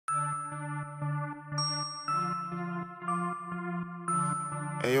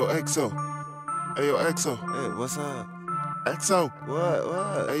Hey yo, Exo. Hey yo, Exo. Hey, what's up? Exo.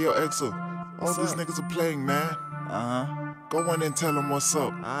 What? Hey yo, Exo. All What's these up? niggas are playing, man. Go in and tell them what's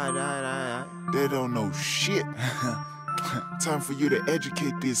up. Alright. They don't know shit. Time for you to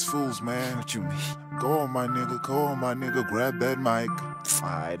educate these fools, man. What you mean? Go on, my nigga. Grab that mic.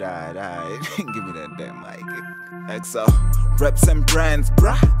 Alright. Give me that damn mic. Exo. Reps and brands,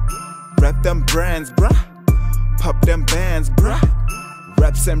 bruh. Rep them brands, bruh. Pop them bands, bruh.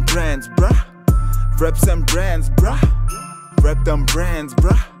 Reps and brands, bruh. Reps and brands, bruh. Rep them brands,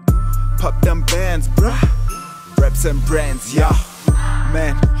 bruh. Pop them bands, bruh. Reps and brands, yeah.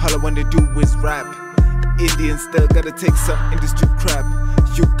 Man, all I wanna do is rap. Indians still gotta take some industry crap.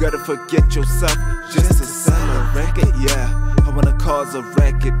 You gotta forget yourself just to sell a record, yeah. I wanna cause a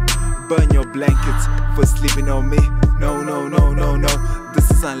racket. Burn your blankets for sleeping on me. No.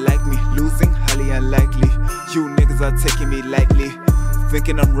 This is unlike me. Losing, highly unlikely. You niggas are taking me lightly.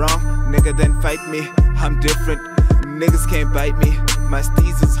 Thinking I'm wrong, nigga, then fight me. I'm different, niggas can't bite me. My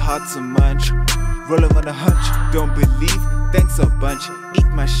steez is hard to munch. Rolling on a hunch, don't believe, thanks a bunch. Eat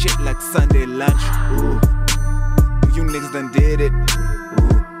my shit like Sunday lunch. Ooh, you niggas done did it.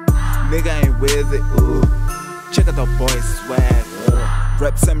 Ooh, nigga ain't with it. Ooh, check out the boys' swag.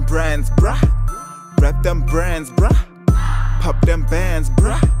 Reps and brands, bruh. Rep them brands, bruh. Pop them bands,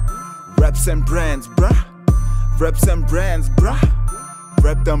 bruh. Reps and brands, bruh. Reps and brands, bruh.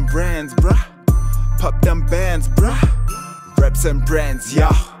 Rep them brands, bruh. Pop them bands, bruh. Reps and brands,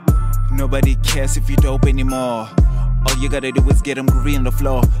 yeah. Nobody cares if you dope anymore. All you gotta do is get them groovy on the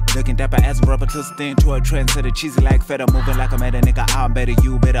floor. Looking dapper as a rubber twisting to a trendsetter. Cheesy like feta, moving like a meta nigga. I'm better,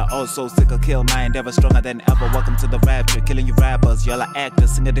 you better. Also sick or kill my endeavor, stronger than ever. Welcome to the rapture, killing you rappers. Y'all are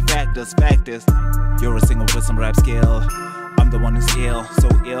actors, singer de factors, factors. You're a singer with some rap skill. I'm the one who's ill, so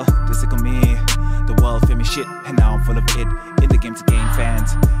ill, they're sick of me. The world feel me shit, and now I'm full of it. In the game to gain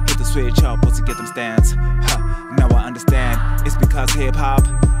fans. Hit the switch up, once to get them stands. Now I understand, it's because hip-hop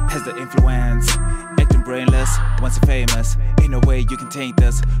has the influence. Acting brainless, once you're famous. Ain't no way you can taint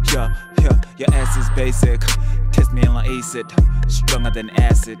this. Yeah, your ass is basic. Test me and I'll ace it. Stronger than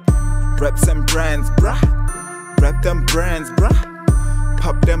acid. Reps and brands, bruh. Rep them brands, bruh.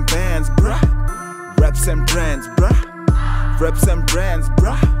 Pop them bands, bruh. Reps and brands, bruh. Reps and brands,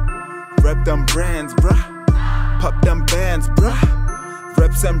 bruh. Rep them brands, bruh. Pop them bands, bruh.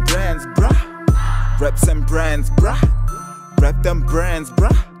 Reps and brands, bruh. Reps and brands, bruh. Rep them brands,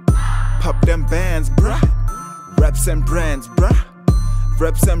 bruh. Pop them bands, bruh. Reps and brands, bruh.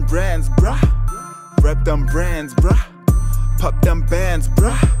 Reps and brands, bruh. Rep them brands, bruh. Pop them bands,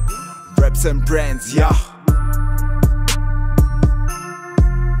 bruh. Reps and brands, yeah.